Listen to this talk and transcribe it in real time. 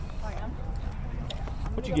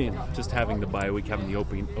What'd you gain just having the bye week, having the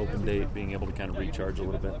open date, being able to kind of recharge a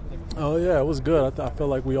little bit? Oh, yeah, it was good. I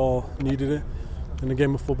felt like we all needed it. In the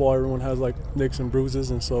game of football, everyone has, like, nicks and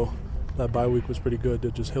bruises, and so that bye week was pretty good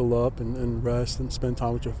to just heal up and rest and spend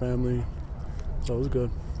time with your family. So it was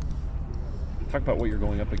good. Talk about what you're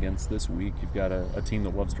going up against this week. You've got a team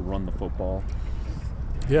that loves to run the football.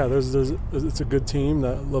 Yeah, it's a good team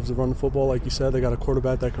that loves to run the football. Like you said, they got a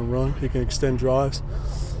quarterback that can run. He can extend drives,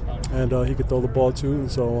 and he can throw the ball too. And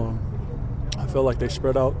so I feel like they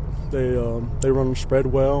spread out. They run the spread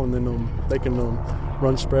well, and then they can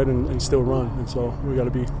run spread and still run. And so we got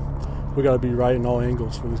to be right in all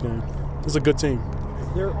angles for this game. It's a good team.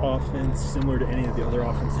 Is their offense similar to any of the other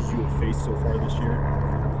offenses you have faced so far this year?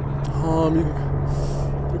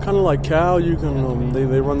 They're kind of like Cal. You can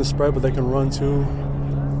they run the spread, but they can run too.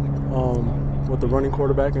 With the running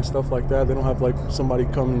quarterback and stuff like that, they don't have like somebody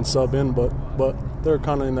come and sub in, but they're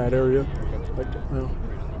kind of in that area. Like, you know.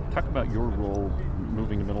 Talk about your role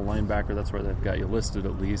moving to middle linebacker. That's where they've got you listed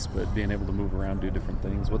at least, but being able to move around, do different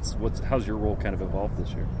things. How's your role kind of evolved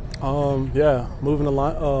this year? Yeah, moving to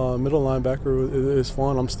middle linebacker is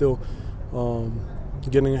fun. I'm still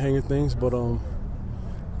getting the hang of things, but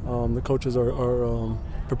the coaches are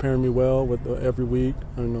preparing me well with every week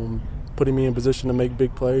and putting me in position to make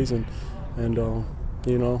big plays and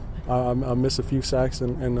you know, I missed a few sacks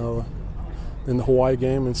in the Hawaii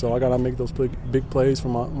game, and so I got to make those big plays for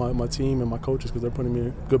my team and my coaches because they're putting me in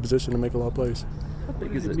a good position to make a lot of plays. How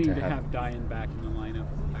big does it mean to have Dayan back in the lineup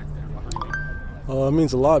back there behind you? It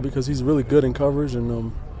means a lot because he's really good in coverage,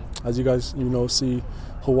 and as you guys see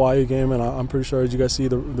Hawaii game, and I'm pretty sure as you guys see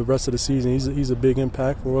the rest of the season, he's a big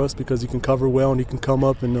impact for us because he can cover well and he can come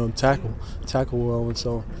up and tackle well, and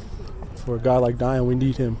so for a guy like Dayan, we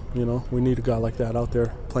need him. You know, we need a guy like that out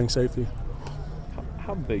there playing safety.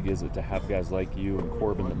 How big is it to have guys like you and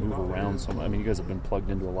Corbin that move around so much? I mean, you guys have been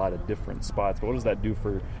plugged into a lot of different spots, but what does that do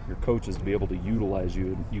for your coaches to be able to utilize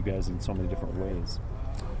you guys in so many different ways?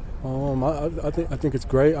 I think it's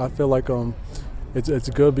great. I feel like it's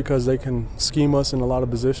good because they can scheme us in a lot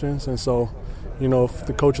of positions, and so you know if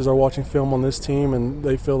the coaches are watching film on this team and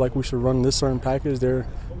they feel like we should run this certain package, they're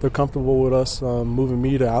comfortable with us moving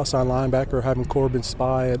me to outside linebacker, having Corbin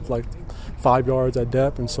spy at like 5 yards at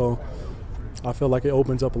depth, and so I feel like it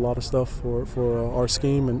opens up a lot of stuff for our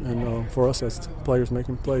scheme and for us as players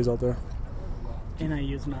making plays out there.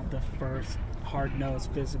 NIU is not the first hard-nosed,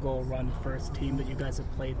 physical, run-first team that you guys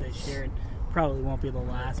have played this year, and probably won't be the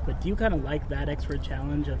last. But do you kind of like that extra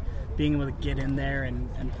challenge of being able to get in there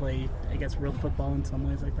and play, I guess, real football in some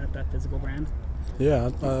ways like that physical brand?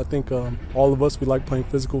 Yeah, I think all of us, we like playing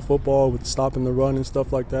physical football with stopping the run and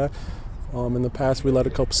stuff like that. In the past, we let a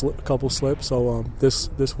couple slip. So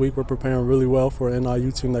this week, we're preparing really well for an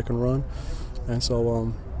NIU team that can run. And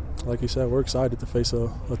so, like you said, we're excited to face a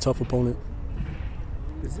tough opponent.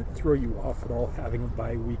 Does it throw you off at all having a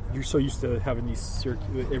bye week? You're so used to having these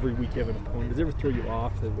every week you have an opponent. Does it ever throw you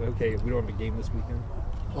off that, okay, we don't have a game this weekend?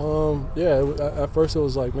 Yeah. At first, it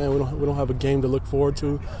was like, man, we don't have a game to look forward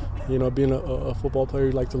to. You know, being a football player,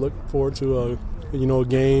 you like to look forward to a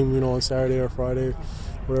game, on Saturday or Friday,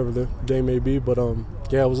 whatever the day may be. But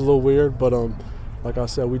yeah, it was a little weird. But like I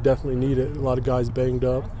said, we definitely need it. A lot of guys banged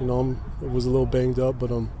up. It was a little banged up,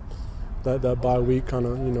 but that bye week kind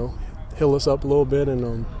of heal us up a little bit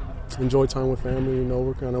and enjoy time with family.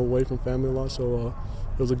 We're kind of away from family a lot, so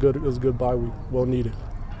it was a good bye week, well needed.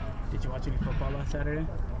 Did you watch any football last Saturday?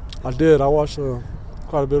 I did. I watched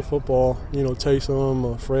quite a bit of football.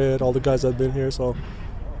 Taysom, Fred, all the guys that've been here. So,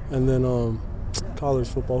 and then college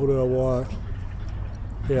football. Who did I watch?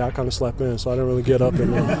 Yeah, I kind of slept in, so I didn't really get up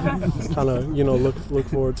and kind of look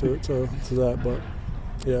forward to that. But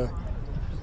yeah,